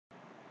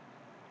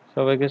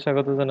সবাইকে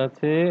স্বাগত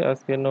জানাচ্ছি।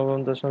 আজকে নবম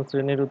দশম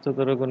শ্রেণীর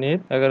উচ্চতর গণিত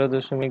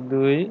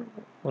 11.2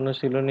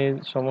 অনুশীলনীর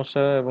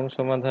সমস্যা এবং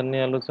সমাধান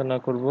নিয়ে আলোচনা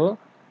করব।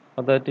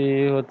 অধ্যায়টি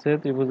হচ্ছে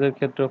ত্রিভুজের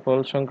ক্ষেত্রফল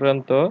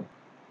সংক্রান্ত।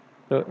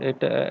 তো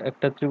এটা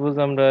একটা ত্রিভুজ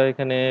আমরা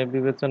এখানে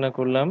বিবেচনা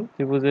করলাম।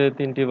 ত্রিভুজের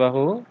তিনটি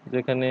বাহু,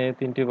 যেখানে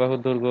তিনটি বাহুর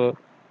দৈর্ঘ্য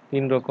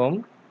তিন রকম,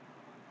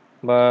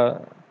 বা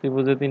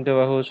ত্রিভুজের তিনটে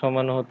বাহু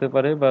সমান হতে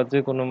পারে বা যে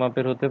কোনো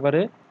মাপের হতে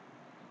পারে।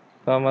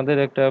 তো আমাদের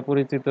একটা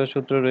পরিচিত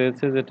সূত্র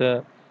রয়েছে, যেটা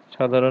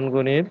সাধারণ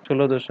গণিত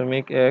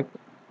 16.1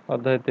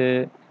 অধ্যায়তে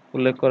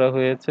উল্লেখ করা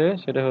হয়েছে।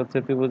 সেটা হচ্ছে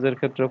ত্রিভুজের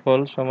ক্ষেত্রফল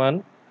সমান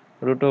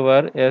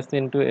 √s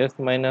ইন্টু s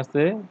মাইনাস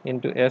এ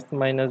into s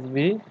minus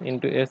B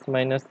into s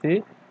minus C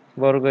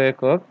বর্গ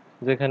একক,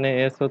 যেখানে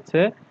s হচ্ছে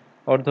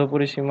অর্ধ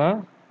পরিসীমা,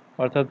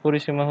 অর্থাৎ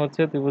পরিসীমা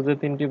হচ্ছে ত্রিভুজের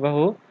তিনটি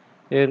বাহু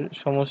এর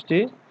সমষ্টি।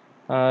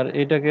 আর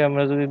এটাকে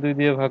আমরা যদি 2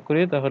 দিয়ে ভাগ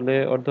করি তাহলে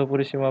অর্ধ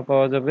পরিসীমা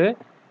পাওয়া যাবে।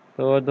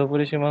 তো অর্ধ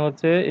পরিসীমা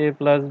হচ্ছে a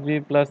plus B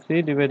plus C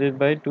divided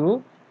by 2।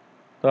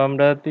 তো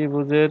আমরা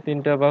ত্রিভুজের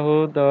তিনটা বাহু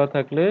দেওয়া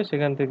থাকলে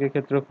সেখান থেকে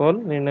ক্ষেত্রফল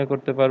নির্ণয়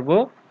করতে পারবো।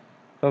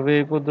 তবে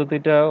এই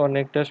পদ্ধতিটা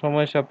অনেকটা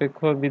সময় সাপেক্ষ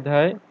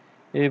বিধায়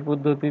এই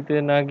পদ্ধতিতে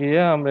না গিয়ে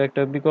আমরা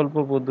একটা বিকল্প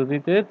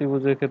পদ্ধতিতে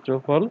ত্রিভুজের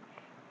ক্ষেত্রফল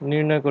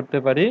নির্ণয় করতে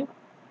পারি।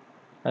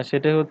 আর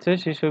সেটা হচ্ছে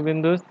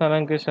শীর্ষবিন্দু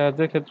স্থানাঙ্কের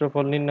সাহায্যে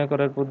ক্ষেত্রফল নির্ণয়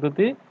করার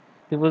পদ্ধতি।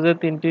 ত্রিভুজের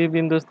তিনটি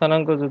বিন্দু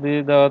স্থানাঙ্ক যদি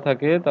দেওয়া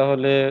থাকে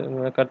তাহলে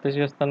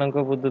কার্তেশীয় স্থানাঙ্ক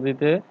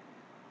পদ্ধতিতে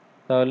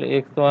তাহলে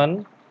x1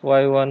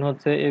 y1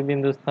 হচ্ছে a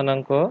বিন্দু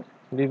স্থানাঙ্ক,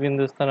 b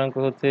বিন্দু স্থানাঙ্ক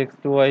হচ্ছে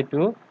x2 y2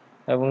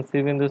 এবং c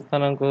বিন্দু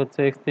স্থানাঙ্ক হচ্ছে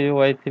x3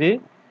 y3।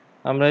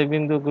 আমরা এই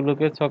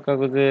বিন্দুগুলোকে ছক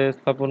কাগজে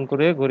স্থাপন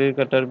করে ঘড়ির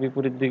কাঁটার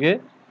বিপরীত দিকে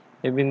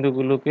এই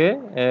বিন্দুগুলোকে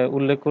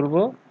উল্লেখ করব।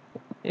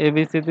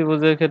 ABC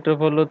ত্রিভুজের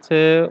ক্ষেত্রফল হচ্ছে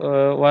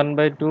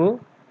 1/2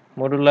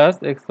 modulus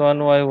x1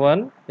 y1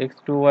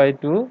 x2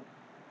 y2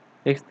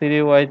 x3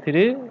 y3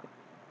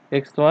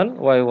 x1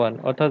 y1,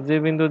 অর্থাৎ যে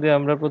বিন্দু দিয়ে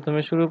আমরা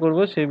প্রথমে শুরু করব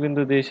সেই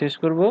বিন্দু দিয়ে শেষ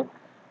করব।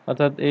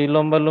 অর্থাৎ এই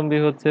লম্বালম্বি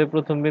হচ্ছে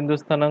প্রথম বিন্দু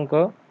স্থানাঙ্ক,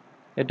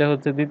 এটা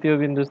হচ্ছে দ্বিতীয়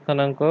বিন্দু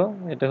স্থানাঙ্ক,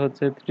 এটা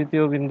হচ্ছে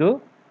তৃতীয় বিন্দু।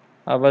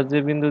 আবার যে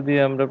বিন্দু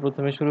দিয়ে আমরা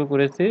প্রথমে শুরু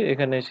করেছি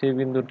এখানে সেই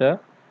বিন্দুটা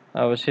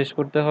আবার শেষ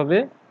করতে হবে।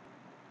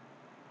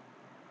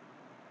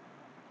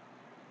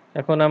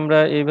 এখন আমরা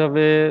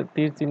এইভাবে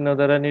তীর চিহ্ন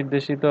দ্বারা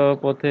নির্দেশিত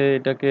পথে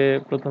এটাকে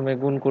প্রথমে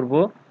গুণ করব।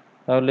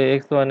 তাহলে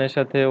x1 এর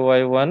সাথে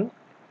y1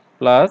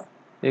 প্লাস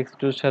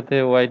x2 এর সাথে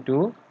y2,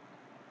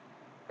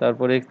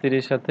 তারপর x3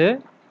 এর সাথে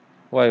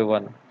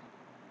y1।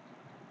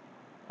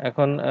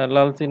 এখন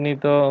লাল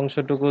চিহ্নিত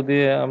অংশটুকু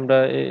দিয়ে আমরা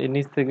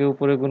নিচ থেকে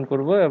উপরে গুণ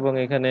করব এবং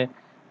এখানে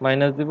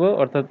মাইনাস দিব,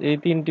 অর্থাৎ এই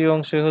তিনটি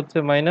অংশে হচ্ছে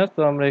মাইনাস।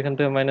 তো আমরা এখান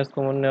থেকে মাইনাস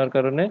কমন নেওয়ার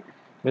কারণে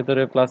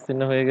ভেতরে প্লাস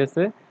চিহ্ন হয়ে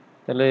গেছে।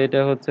 তাহলে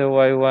এটা হচ্ছে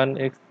y1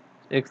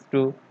 x2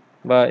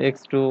 বা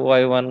x2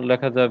 y1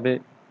 লেখা যাবে,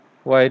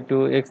 y2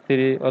 x3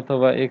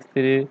 অথবা x3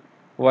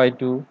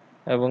 y2,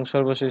 এবং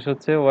সর্বশেষ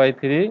হচ্ছে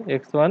y3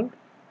 x1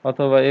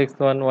 অথবা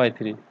x1 y3।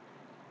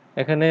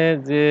 এখানে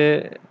যে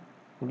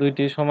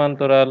দুইটি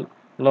সমান্তরাল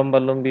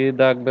লম্বালম্বি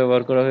দাগ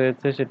ব্যবহার করা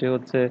হয়েছে সেটি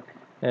হচ্ছে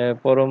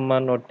পরম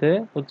মান অর্থে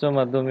উচ্চ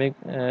মাধ্যমিক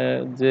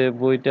যে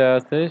বইটা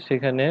আছে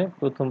সেখানে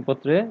প্রথম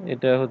পত্রে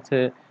এটা হচ্ছে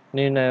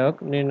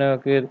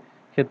নির্ণায়কের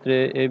ক্ষেত্রে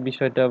এই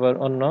বিষয়টা আবার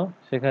অন্য,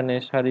 সেখানে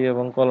সারি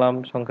এবং কলাম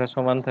সংখ্যা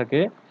সমান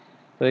থাকে।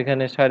 তো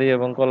এখানে সারি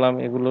এবং কলাম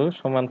এগুলো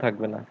সমান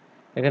থাকবে না,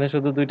 এখানে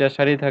শুধু দুইটা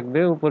সারি থাকবে।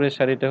 উপরের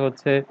সারিটা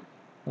হচ্ছে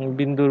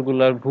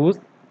বিন্দুগুলার ভুজ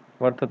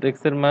অর্থাৎ x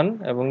এর মান,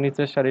 এবং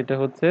নিচের সারিটা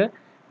হচ্ছে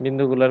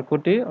বিন্দুগুলার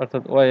কোটি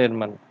অর্থাৎ y এর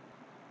মান।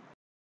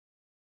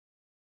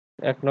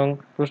 1 নং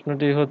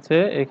প্রশ্নটি হচ্ছে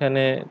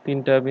এখানে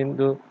তিনটা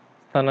বিন্দু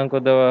স্থানাঙ্ক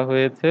দেওয়া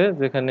হয়েছে,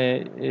 যেখানে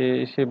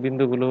সে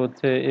বিন্দুগুলো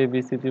হচ্ছে এ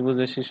বি সি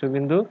ত্রিভুজের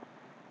শীর্ষবিন্দু।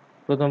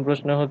 প্রথম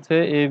প্রশ্ন হচ্ছে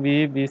A B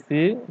B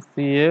C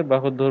C এ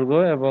বাহুর দৈর্ঘ্য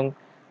এবং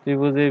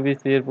ত্রিভুজ এ বি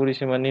সি এর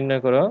পরিসীমা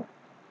নির্ণয় করো।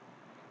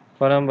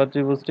 6 নম্বর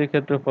ত্রিভুজটির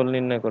ক্ষেত্রফল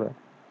নির্ণয় করো।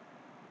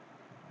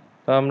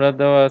 তো আমরা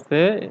দেওয়া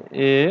আছে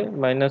a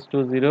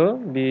 -20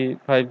 b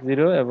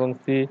 50 এবং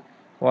c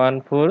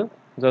 14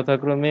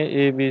 যথাক্রমে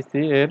a b c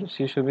এর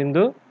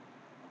শীর্ষবিন্দু।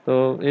 তো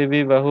এ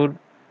বি বাহুর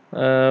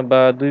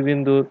বা দুই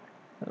বিন্দুর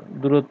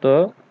দূরত্ব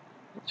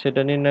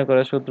সেটা নির্ণয়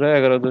করার সূত্র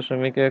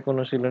 11.1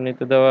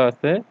 অনুশীলনীতে দেওয়া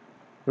আছে।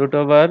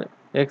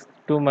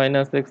 x2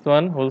 -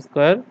 x1 whole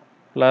square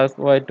plus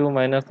y2 -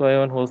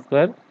 y1 whole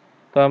square.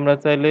 তো আমরা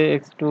চাইলে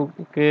x2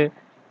 কে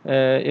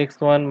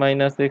x1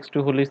 - x2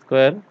 হোল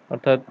স্কয়ার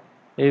অর্থাৎ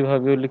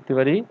এইভাবেও লিখতে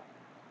পারি।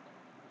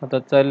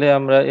 অর্থাৎ চাইলে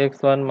আমরা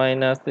x1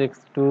 -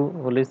 x2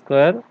 whole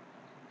square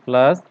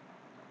plus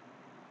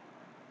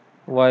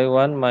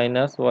y1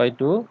 -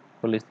 y2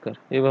 whole square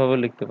এইভাবে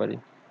লিখতে পারি।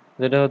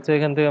 যেটা হচ্ছে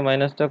এখান থেকে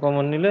মাইনাসটা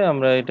কমন নিলে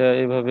আমরা এটা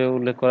এইভাবে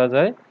উল্লেখ করা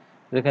যায়,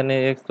 যেখানে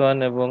x1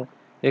 এবং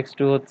x2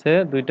 হচ্ছে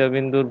দুইটা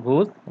বিন্দুর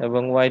ভুজ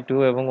এবং y2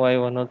 এবং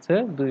y1 হচ্ছে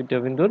দুইটা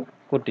বিন্দুর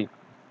কোটি।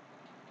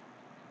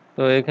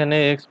 তো এখানে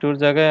x2 এর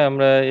জায়গায়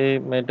আমরা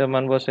এটা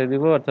মান বসাই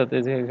দিব, অর্থাৎ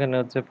এই যে এখানে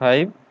হচ্ছে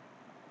 5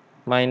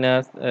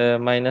 মাইনাস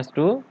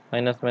 -2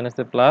 মাইনাস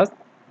মাইনাসে প্লাস,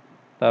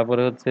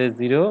 তারপরে হচ্ছে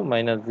 0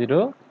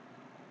 -0।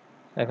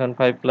 এখন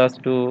 5 +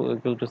 2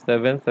 =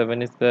 7 7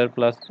 স্কয়ার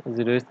প্লাস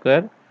 0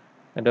 স্কয়ার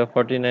এটা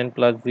 49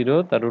 প্লাস 0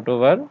 তার রুট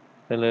ওভার,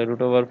 তাহলে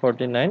রুট ওভার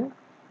 49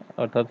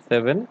 অর্থাৎ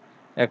 7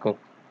 একক।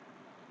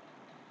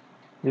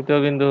 দ্বিতীয়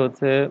বিন্দু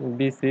হচ্ছে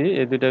বিসি,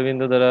 এই দুইটা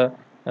বিন্দু দ্বারা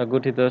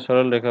গঠিত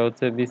সরলরেখা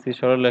হচ্ছে বিসি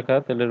সরলরেখা,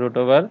 তাহলে রুট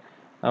ওভার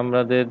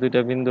আমাদের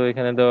দুইটা বিন্দু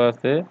এখানে দেওয়া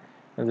আছে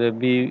যে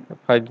বি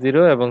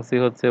 50 এবং সি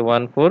হচ্ছে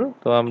 14,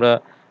 তো আমরা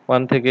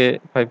 1 থেকে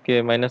 5 কে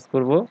মাইনাস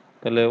করব,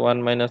 তাহলে 1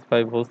 মাইনাস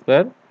 5 হোল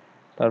স্কয়ার,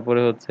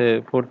 তারপরে হচ্ছে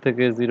 4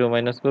 থেকে 0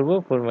 মাইনাস করব,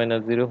 4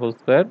 মাইনাস 0 হোল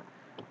স্কয়ার,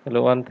 তাহলে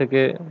 1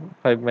 থেকে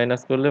 5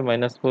 মাইনাস করলে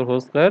মাইনাস 4 হোল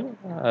স্কয়ার,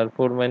 আর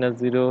 4 মাইনাস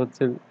 0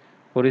 হচ্ছে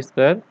 4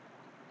 স্কয়ার,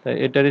 তাই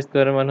এটার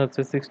স্কয়ারের মান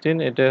হচ্ছে 16,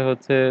 এটা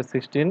হচ্ছে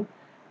 16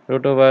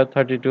 রুট ওভার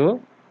 32,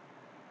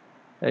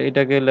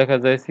 এটাকে লেখা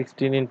যায়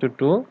 16 ইন্টু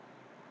 2,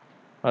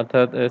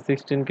 অর্থাৎ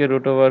 16 কে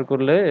রুট ওভার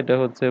করলে এটা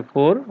হচ্ছে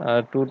 4,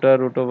 আর 2টা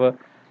রুট ওভার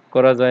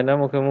করা যায় না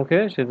মুখে মুখে,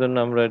 সেজন্য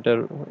আমরা এটা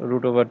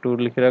রুট ওভার 2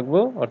 লিখে রাখবো,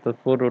 অর্থাৎ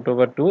 4 রুট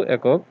ওভার 2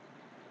 একক।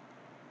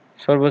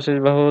 সর্বশেষ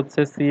বাহু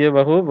হচ্ছে সিএ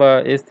বাহু বা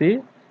এসি,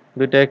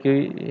 দুইটা একই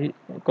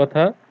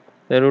কথা।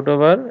 রুট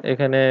ওভার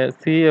এখানে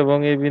সি এবং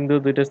এ বিন্দু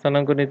দুইটা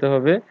স্থানাঙ্ক নিতে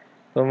হবে,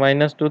 তো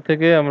 -2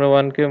 থেকে আমরা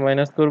 1 কে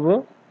মাইনাস করব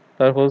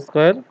তার হোল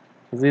স্কয়ার,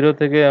 0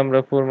 থেকে আমরা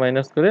 4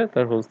 মাইনাস করে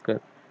তার হোল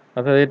স্কয়ার,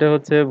 অর্থাৎ এটা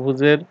হচ্ছে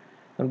ভুজের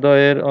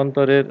দ্বয়ের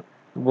অন্তরের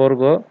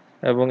বর্গ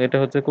এবং এটা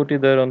হচ্ছে কোটি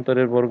দ্বয়ের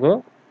অন্তরের বর্গ।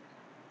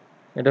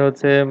 এটা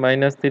হচ্ছে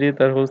 -3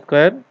 তার হোল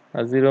স্কয়ার,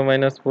 আর 0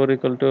 4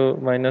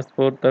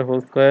 -4 তার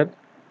হোল স্কয়ার,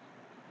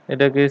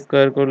 এটাকে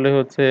স্কয়ার করলে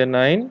হচ্ছে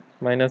 9,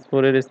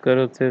 -4 এর স্কয়ার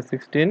হচ্ছে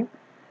 16,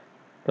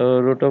 তো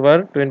রুট ওভার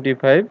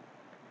 25,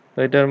 তো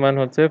এটার মান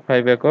হচ্ছে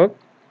 5 একক।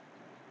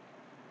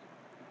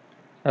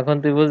 এখন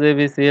ত্রিভুজ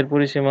এবিসি এর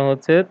পরিসীমা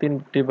হচ্ছে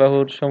তিনটি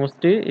বাহুর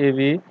সমষ্টি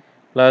AB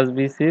plus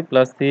BC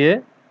plus CA,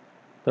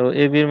 তো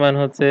এবি এর মান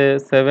হচ্ছে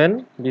 7,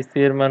 বিসি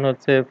এর মান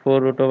হচ্ছে 4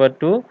 রুট ওভার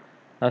 2,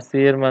 আর সি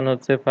এর মান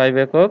হচ্ছে 5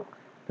 একক,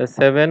 তো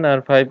 7 আর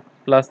 5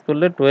 প্লাস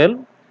করলে 12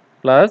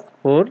 প্লাস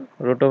 4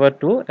 রুট ওভার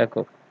 2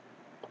 একক।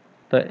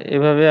 তা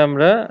এভাবে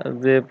আমরা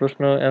যে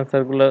প্রশ্ন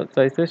অ্যান্সারগুলো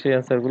চাইছে সেই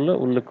অ্যান্সারগুলো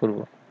উল্লেখ করব।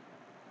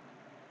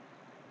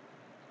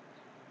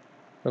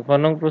 তো খ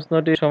নং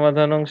প্রশ্নটি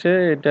সমাধান অংশে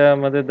এটা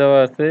আমাদের দেওয়া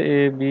আছে এ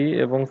বি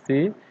এবং সি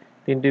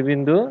তিনটি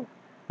বিন্দু,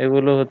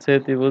 এগুলো হচ্ছে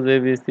ত্রিভুজ এ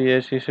বি সি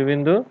এর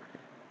শীর্ষবিন্দু।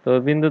 তো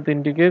বিন্দু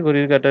তিনটিকে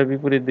ঘড়ির কাঁটার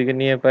বিপরীত দিকে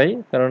নিয়ে পাই,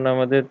 কারণ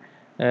আমাদের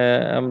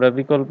আমরা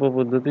বিকল্প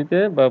পদ্ধতিতে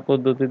বা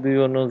পদ্ধতি 2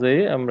 অনুযায়ী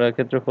আমরা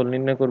ক্ষেত্রফল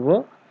নির্ণয় করব।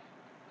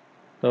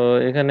 তো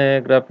এখানে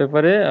গ্রাফ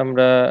পেপারে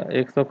আমরা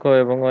এক্স অক্ষ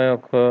এবং ওয়াই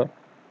অক্ষ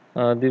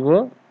দিব।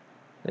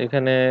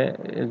 এখানে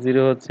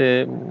 0 হচ্ছে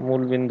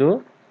মূল বিন্দু,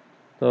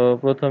 তো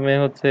প্রথমে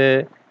হচ্ছে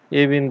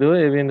এ বিন্দু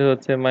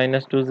হচ্ছে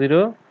 -2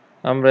 0,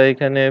 আমরা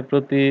এখানে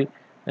প্রতি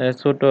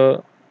ছোট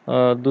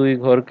 2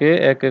 ঘরকে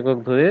 1 একক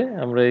ধরে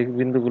আমরা এই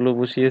বিন্দুগুলো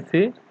বসিয়েছি,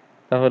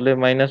 তাহলে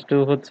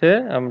 -2 হচ্ছে,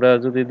 আমরা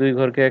যদি 2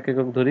 ঘরকে 1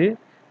 একক ধরি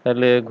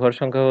তাহলে ঘর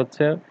সংখ্যা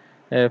হচ্ছে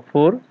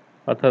 4,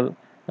 অর্থাৎ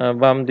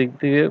বাম দিক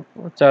থেকে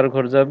 4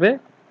 ঘর যাবে।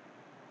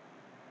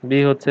 বি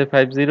হচ্ছে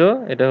 50,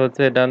 এটা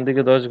হচ্ছে ডান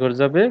দিকে 10 ঘর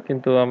যাবে,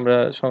 কিন্তু আমরা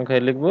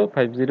সংখ্যায় লিখব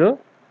 50,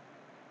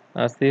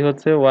 আর সি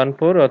হচ্ছে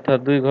 14, অর্থাৎ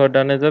 2 ঘর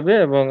ডানে যাবে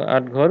এবং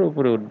 8 ঘর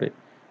উপরে উঠবে,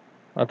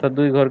 অর্থাৎ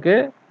 2 ঘরকে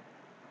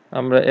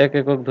আমরা 1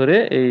 একক ধরে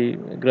এই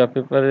গ্রাফ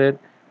পেপারের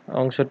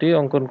অংশটি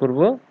অঙ্কন করব,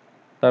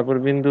 তারপর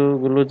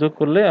বিন্দুগুলো যোগ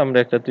করলে আমরা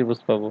একটা ত্রিভুজ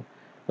পাবো।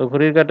 তো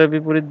ঘড়ির কাঁটার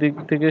বিপরীত দিক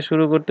থেকে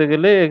শুরু করতে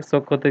গেলে এক্স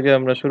অক্ষ থেকে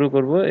আমরা শুরু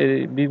করব, এই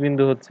বি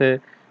বিন্দু হচ্ছে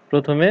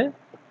প্রথমে,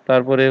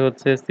 তারপরে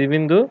হচ্ছে সি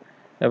বিন্দু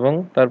এবং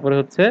তারপরে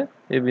হচ্ছে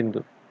এ বিন্দু,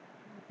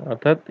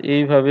 অর্থাৎ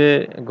এইভাবে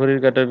ঘড়ির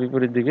কাঁটার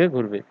বিপরীত দিকে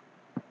ঘুরবে।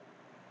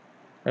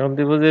 এখন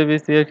ত্রিভুজ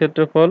এবিসি এর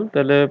ক্ষেত্রফল,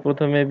 তাহলে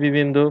প্রথমে বি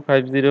বিন্দু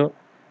 50,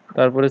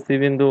 তারপরে সি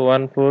বিন্দু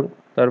 14,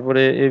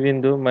 তারপরে এ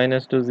বিন্দু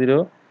 -2 0,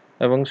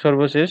 এবং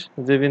সর্বশেষ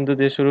যে বিন্দু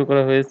দিয়ে শুরু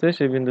করা হয়েছে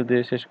সেই বিন্দু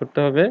দিয়ে শেষ করতে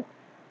হবে।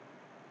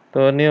 তো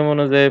নিয়ম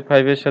অনুযায়ী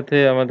 5 এর সাথে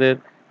আমাদের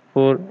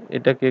 4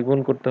 এটাকে গুণ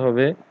করতে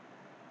হবে,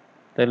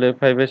 তাহলে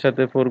 5 এর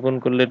সাথে 4 গুণ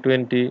করলে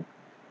 20,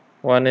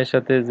 1 এর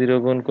সাথে 0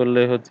 গুণ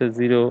করলে হচ্ছে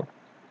 0,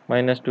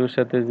 -2 এর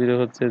সাথে 0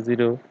 হচ্ছে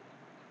 0,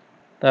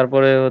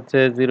 তারপরে হচ্ছে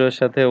 0 এর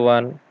সাথে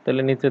 1,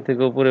 তাহলে নিচে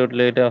থেকে উপরে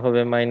উঠলে এটা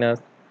হবে মাইনাস,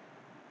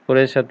 4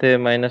 এর সাথে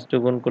 -2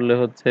 গুণ করলে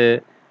হচ্ছে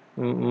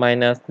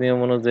মাইনাস নিয়ম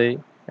অনুযায়ী,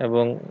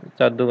 এবং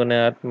 4 দুগুণে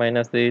 8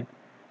 -8,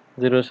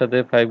 0 এর সাথে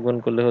 5 গুণ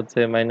করলে হচ্ছে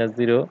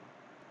 -0,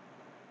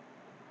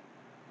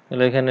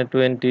 তাহলে এখানে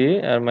 20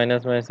 আর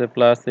মাইনাস মাইনাসে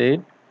প্লাস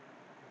 8,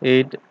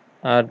 8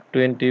 আর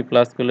 20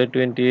 প্লাস করলে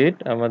 28,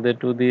 আমাদের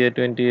 2 দিয়ে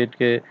 28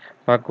 কে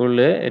ভাগ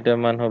করলে এটা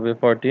মান হবে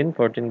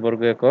 14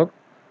 বর্গ একক,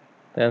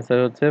 অ্যান্সার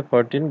হচ্ছে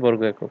 14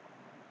 বর্গ একক।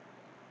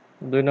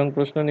 2 নং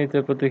প্রশ্ন, নিচে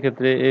প্রতি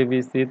ক্ষেত্রে এ বি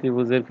সি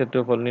ত্রিভুজের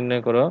ক্ষেত্রফল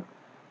নির্ণয় করো।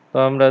 তো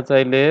আমরা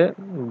চাইলে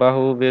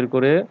বাহু বের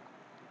করে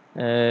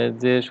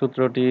যে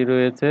সূত্রটি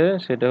রয়েছে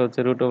সেটা হচ্ছে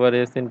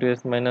 √s *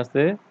 s -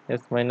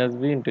 a s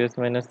 - b * s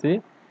 - c,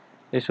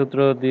 এই সূত্র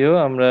দিয়েও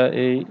আমরা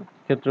এই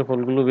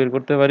ক্ষেত্রফলগুলো বের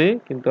করতে পারি,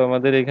 কিন্তু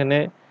আমাদের এখানে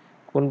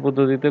কোন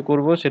পদ্ধতিতে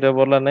করব সেটা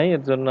বলা নাই,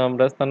 এর জন্য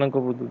আমরা স্থানাঙ্ক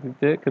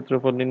পদ্ধতিতে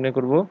ক্ষেত্রফল নির্ণয়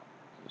করব।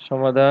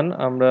 সমাধান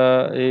আমরা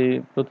এই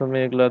প্রথমে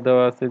এগুলা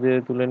দেওয়া আছে যে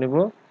তুলে নিব,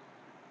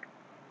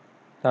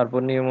 তারপর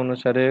নিয়ম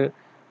অনুসারে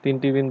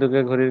তিনটি বিন্দুকে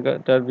ঘড়ির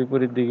কাঁটার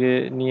বিপরীত দিকে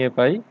নিয়ে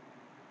পাই।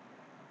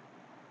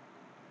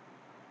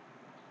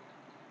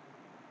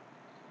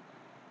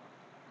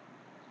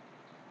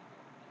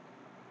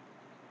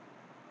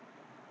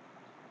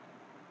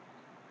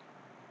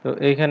 তো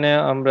এইখানে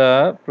আমরা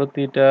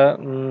প্রতিটা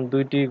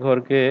দুইটি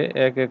ঘরকে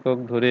 1 একক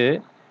ধরে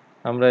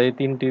আমরা এই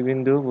তিনটি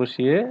বিন্দু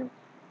বসিয়ে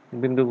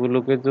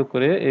বিন্দুগুলোকে যোগ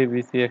করে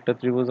ABC একটা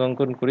ত্রিভুজ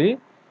অঙ্কন করি।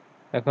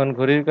 এখন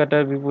ঘড়ির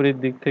কাঁটার বিপরীত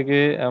দিক থেকে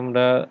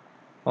আমরা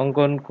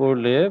অঙ্কন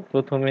করলে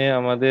প্রথমে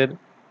আমাদের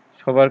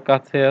সবার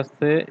কাছে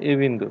আসছে A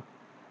বিন্দু,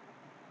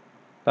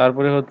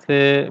 তারপরে হচ্ছে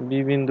B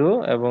বিন্দু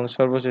এবং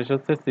সর্বশেষ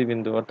হচ্ছে C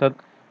বিন্দু। অর্থাৎ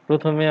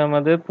প্রথমে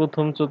আমাদের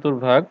প্রথম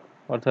চতুর্ভাগ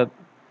অর্থাৎ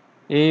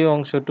এই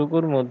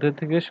অংশটুকুর মধ্যে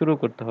থেকে শুরু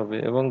করতে হবে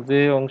এবং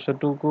যে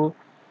অংশটুকু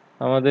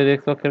আমাদের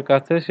x অক্ষের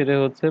কাছে সেটা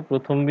হচ্ছে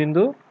প্রথম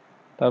বিন্দু,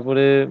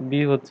 তারপরে B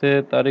হচ্ছে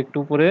তার একটু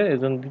উপরে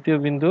এজন্য দ্বিতীয়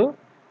বিন্দু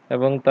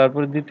এবং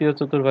তারপরে দ্বিতীয়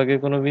চতুর্ভাগে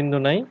কোনো বিন্দু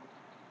নাই,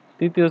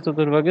 তৃতীয়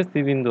চতুর্ভাগে C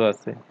বিন্দু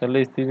আছে, তাহলে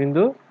এই C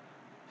বিন্দু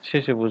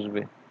শেষে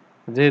বসবে।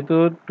 যেহেতু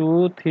 2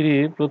 3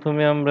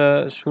 প্রথমে আমরা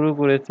শুরু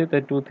করেছি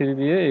তাই 2 3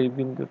 দিয়ে এই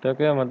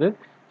বিন্দুটাকে আমাদের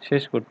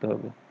শেষ করতে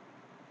হবে।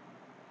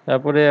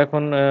 তারপরে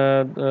এখন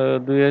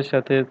 2 এর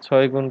সাথে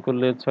 6 গুণ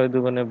করলে 6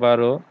 দুগুণে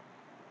 12,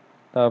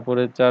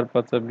 তারপরে 4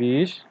 5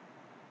 20,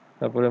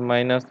 তারপরে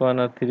 -1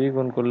 আর 3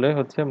 গুণ করলে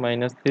হচ্ছে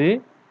 -3।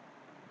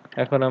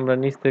 এখন আমরা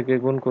নিচ থেকে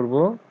গুণ করব,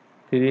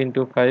 3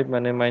 × 5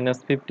 মানে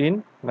 -15,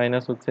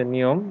 মাইনাস হচ্ছে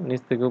নিয়ম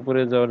নিচ থেকে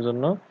উপরে যাওয়ার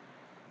জন্য।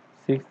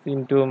 6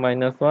 ×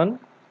 -1,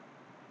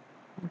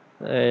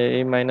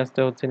 এই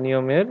মাইনাসটা হচ্ছে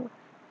নিয়মের।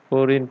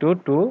 4 ×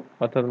 2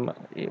 অর্থাৎ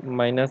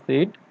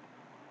 -8।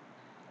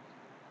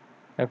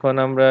 এখন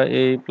আমরা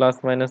এই প্লাস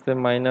মাইনাসে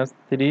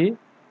 -3,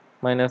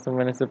 মাইনাসে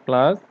মাইনাসে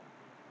প্লাস।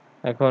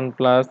 এখন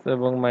প্লাস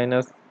এবং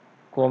মাইনাস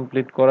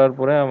কমপ্লিট করার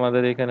পরে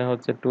আমাদের এখানে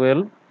হচ্ছে 12,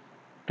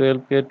 12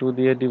 কে 2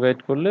 দিয়ে ডিভাইড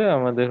করলে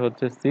আমাদের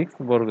হচ্ছে 6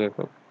 বর্গ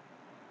একক।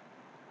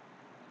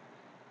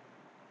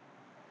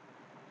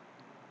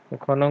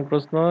 খ নং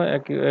প্রশ্ন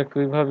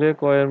একইভাবে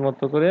ক এর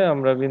মতো করে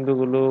আমরা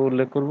বিন্দুগুলো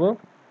উল্লেখ করব।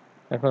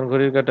 এখন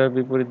ঘড়ির কাঁটার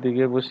বিপরীত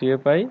দিকে বসিয়ে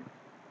পাই।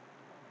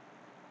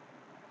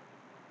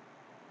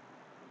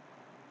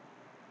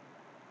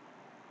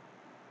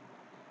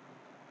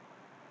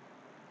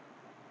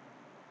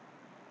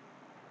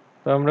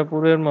 তো আমরা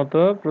পূর্বের মতো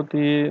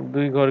প্রতি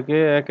দুই ঘরকে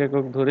 1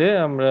 একক ধরে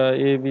আমরা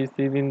ABC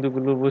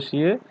বিন্দুগুলো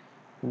বসিয়ে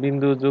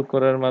বিন্দু যোগ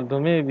করার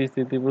মাধ্যমে ABC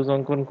ত্রিভুজ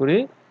অঙ্কন করি।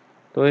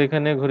 তো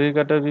এখানে ঘড়ির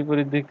কাঁটার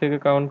বিপরীত দিক থেকে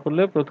কাউন্ট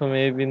করলে প্রথমে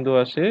A বিন্দু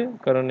আসে,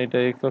 কারণ এটা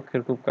x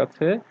অক্ষের খুব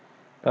কাছে,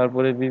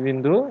 তারপরে B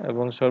বিন্দু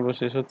এবং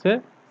সর্বশেষ হচ্ছে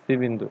C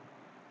বিন্দু।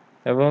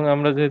 এবং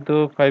আমরা যেহেতু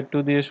 5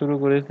 2 দিয়ে শুরু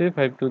করেছি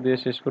 5 2 দিয়ে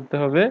শেষ করতে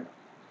হবে।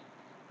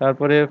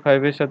 তারপরে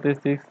 5 এর সাথে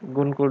 6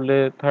 গুণ করলে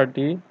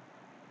 30,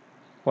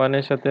 1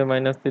 এর সাথে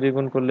 -3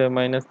 গুণ করলে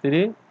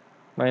 -3,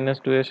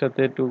 -2 এর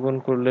সাথে 2 গুণ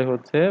করলে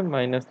হচ্ছে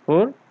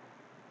 -4,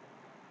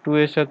 2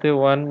 এর সাথে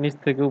 1 নিচ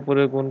থেকে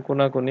উপরে গুণ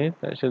কোণাকুণি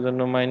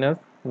সেজন্য মাইনাস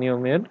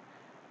নিয়মের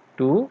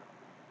 2,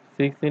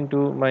 6 ×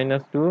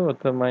 -2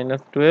 অর্থাৎ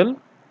 -12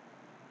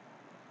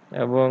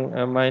 এবং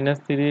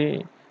 -3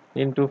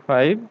 ×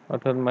 5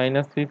 অর্থাৎ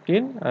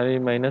 -15, আর এই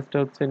মাইনাসটা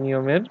হচ্ছে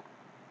নিয়মের।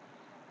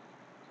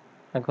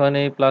 এখন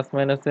এই প্লাস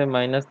মাইনাসে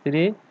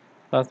 -3,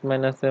 প্লাস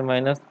মাইনাসে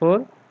 -4,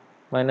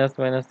 মাইনাস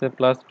মাইনাসে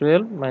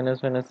 +12, মাইনাস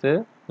মাইনাসে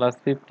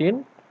 +15।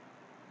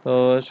 তো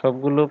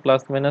সবগুলো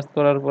প্লাস মাইনাস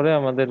করার পরে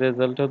আমাদের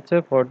রেজাল্ট হচ্ছে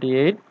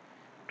 48,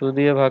 2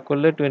 দিয়ে ভাগ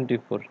করলে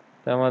 24।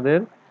 তো আমাদের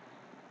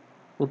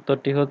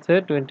উত্তরটি হচ্ছে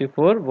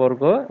 24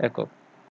 বর্গ একক।